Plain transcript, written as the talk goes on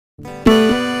So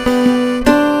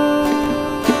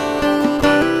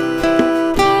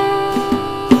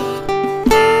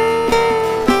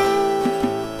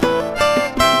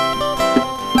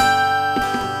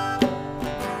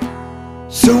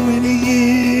many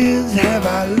years have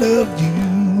I loved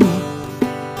you.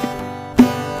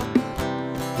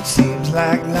 It seems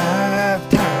like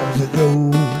lifetimes ago,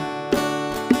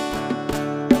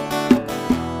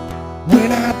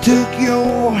 when I took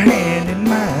your hand in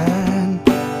mine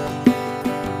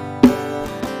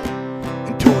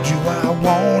and told you I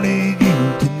wanted you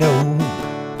to know.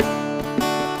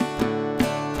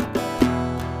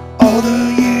 All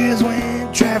the years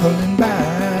went traveling by.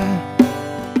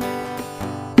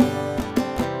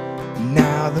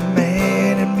 Now the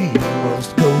man in me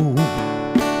must go.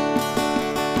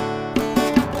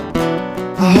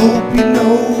 I hope you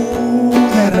know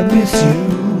that I miss you.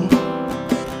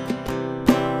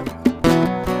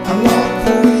 I long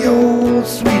for your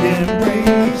sweet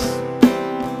embrace,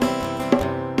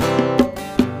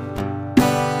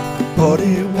 but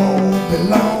it won't be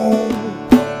long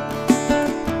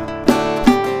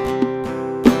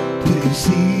till you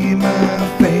see my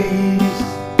face.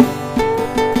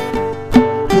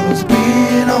 'Cause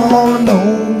being all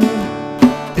alone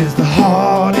is the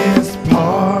hardest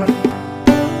part.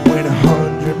 When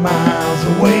 100 miles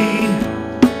away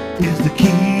is the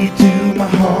key to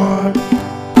my heart.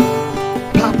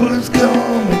 Papa's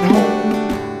coming home,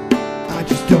 I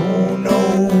just don't know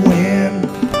when.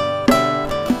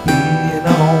 Being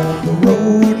on the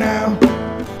road now,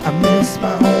 I miss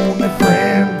my only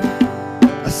friend.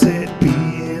 I said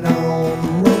being on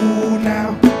the road now,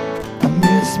 I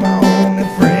miss my only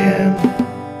friend.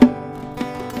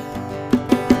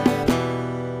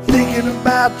 Thinking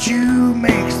about you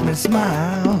makes me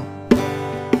smile.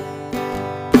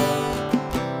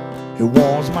 It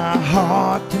warms my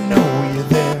heart to know you're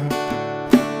there.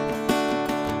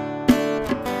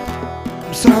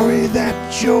 I'm sorry that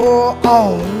you're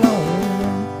all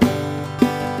alone.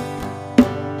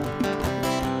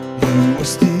 You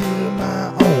were still my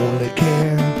only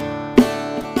care.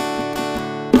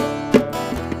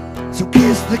 So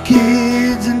kiss the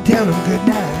kids and tell them good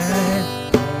night.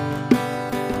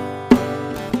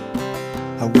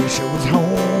 I wish I was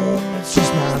home, it's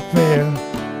just not fair.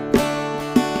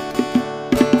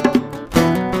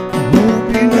 I hope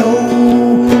you know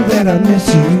that I miss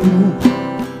you.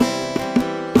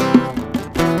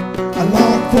 I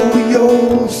long for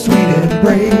your sweet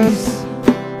embrace,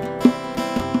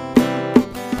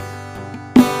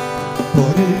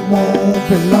 but it won't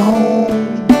be long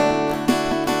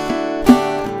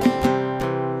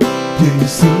till you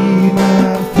see my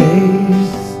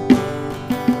face.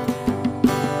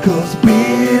 'Cause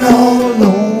being all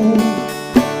alone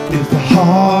is the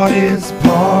hardest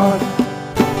part.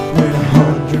 When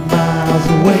 100 miles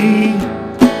away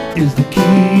is the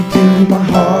key to my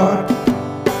heart.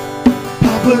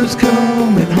 Papa's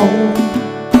coming home,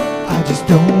 I just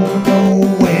don't know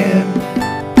when.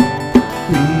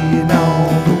 Being on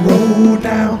the road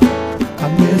now, I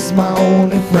miss my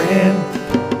only friend.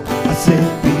 I said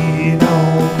being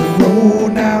on the road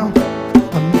now,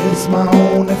 I miss my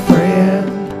only friend.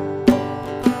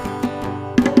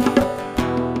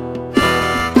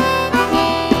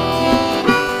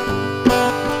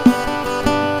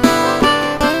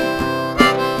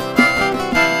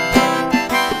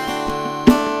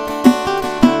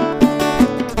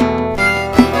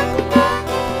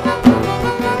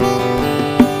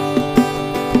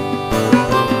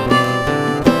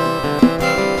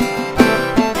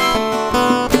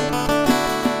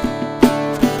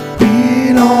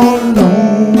 Being all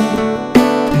alone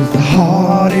is the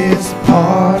hardest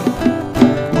part.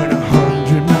 When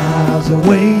 100 miles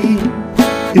away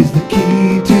is the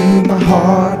key to my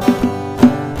heart.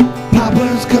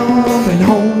 Papa's coming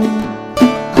home,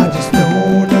 I just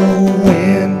don't know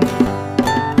when.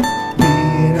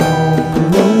 Being on the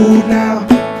road now,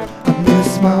 I miss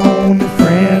my only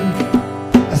friend.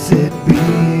 I said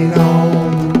being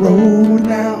on the road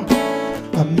now,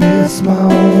 I miss my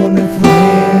only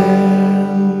friend.